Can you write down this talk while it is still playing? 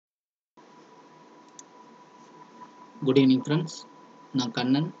Good evening friends. நான்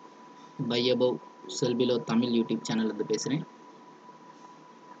Kannan by above sell below Tamil YouTube சேனல்லேருந்து பேசுகிறேன்.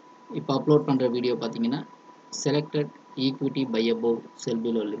 இப்போ அப்லோட் பண்ணுற வீடியோ பார்த்தீங்கன்னா selected equity by above sell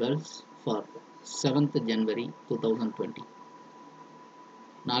below levels for 7th January 2020.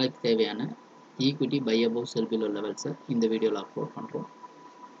 நாளைக்கு தேவையான equity by above sell below லெவல்ஸை இந்த வீடியோவில் அப்லோட் பண்ணுறோம்.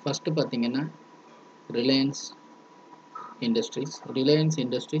 ஃபஸ்ட்டு பார்த்தீங்கன்னா Reliance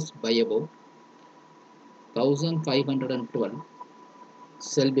industries by above 1512,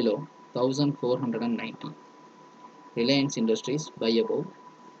 sell below 1490. Reliance Industries buy above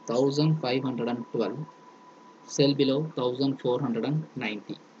 1512, sell below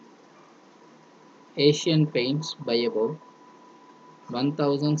 1490. Asian Paints buy above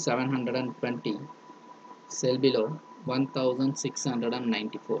 1720, sell below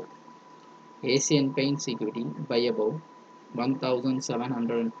 1694. Asian Paints equity buy above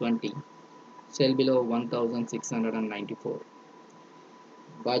 1720, sell below 1694.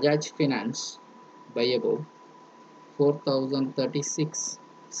 Bajaj Finance buy above 4036,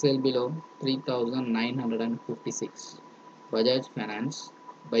 sell below 3956. Bajaj Finance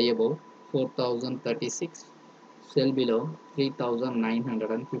buy above 4036, sell below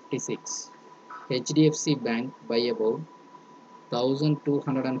 3956. HDFC Bank buy above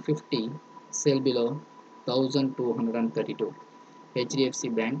 1250, sell below 1232. HDFC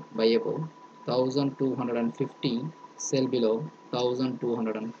Bank buy above 1250, sell below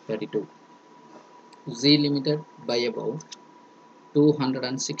 1232. Z Limited buy above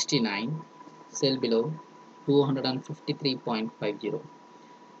 269, sell below 253.50.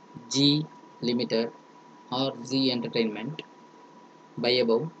 G Limited or Z Entertainment buy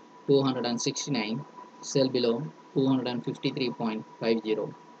above 269, sell below 253.50.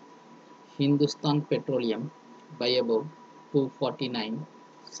 Hindustan Petroleum buy above 249,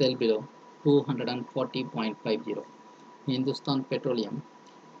 sell below 240.50. Hindustan Petroleum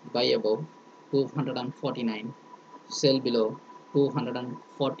buy above 249, sell below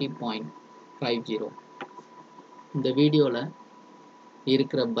 240.50. இந்த வீடியோவில்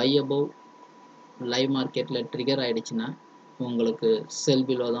இருக்கிற by above live மார்க்கெட்டில் trigger ஆகிடுச்சுன்னா உங்களுக்கு செல்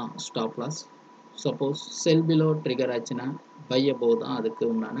below தான் stop loss. Suppose செல் below trigger ஆச்சுன்னா by above தான் அதுக்கு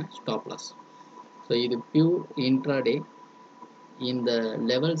உண்டான ஸ்டாப் லாஸ். ஸோ இது பியூர் இன்ட்ராடே. இந்த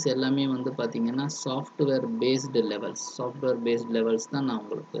லெவல்ஸ் எல்லாமே வந்து பார்த்திங்கன்னா சாஃப்ட்வேர் பேஸ்டு லெவல்ஸ் தான் நான்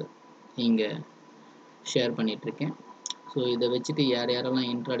உங்களுக்கு இங்கே ஷேர் பண்ணிகிட்ருக்கேன். ஸோ இதை வச்சுட்டு யாரெல்லாம்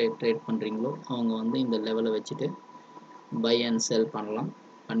இன்ட்ராடே ட்ரேட் பண்ணுறீங்களோ அவங்க வந்து இந்த லெவலை வச்சுட்டு பை அண்ட் செல்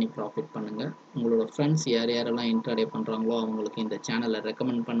பண்ணி ப்ராஃபிட் பண்ணுங்கள். உங்களோட ஃப்ரெண்ட்ஸ் யாரெல்லாம் இன்ட்ராடே பண்ணுறாங்களோ அவங்களுக்கு இந்த சேனலை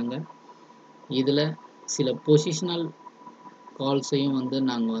ரெக்கமெண்ட் பண்ணுங்கள். இதில் சில பொசிஷனல் கால்ஸையும் வந்து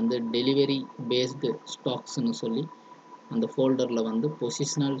நாங்கள் வந்து டெலிவரி பேஸ்டு ஸ்டாக்ஸ்னு சொல்லி அந்த ஃபோல்டரில் வந்து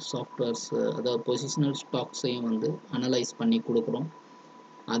பொசிஷனல் சாஃப்ட்வேர்ஸ், அதாவது பொசிஷனல் ஸ்டாக்ஸையும் வந்து அனலைஸ் பண்ணி கொடுக்குறோம்.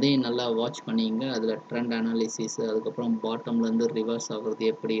 அதையும் நல்லா வாட்ச் பண்ணிங்க. அதில் ட்ரெண்ட் அனாலிசிஸ், அதுக்கப்புறம் பாட்டம்லேருந்து ரிவர்ஸ் ஆகிறது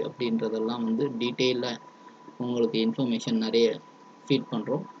எப்படி அப்படின்றதெல்லாம் வந்து டீட்டெயிலாக உங்களுக்கு இன்ஃபர்மேஷன் நிறைய ஃபீட்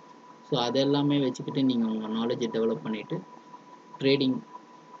பண்ணுறோம். ஸோ அதெல்லாமே வச்சுக்கிட்டு நீங்கள் உங்கள் நாலேஜை டெவலப் பண்ணிவிட்டு ட்ரேடிங்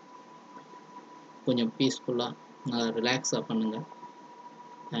கொஞ்சம் பீஸ்ஃபுல்லாக ரிலாக்ஸாக பண்ணுங்கள்.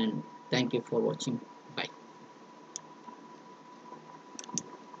 அண்ட் தேங்க்யூ ஃபார் வாட்சிங்.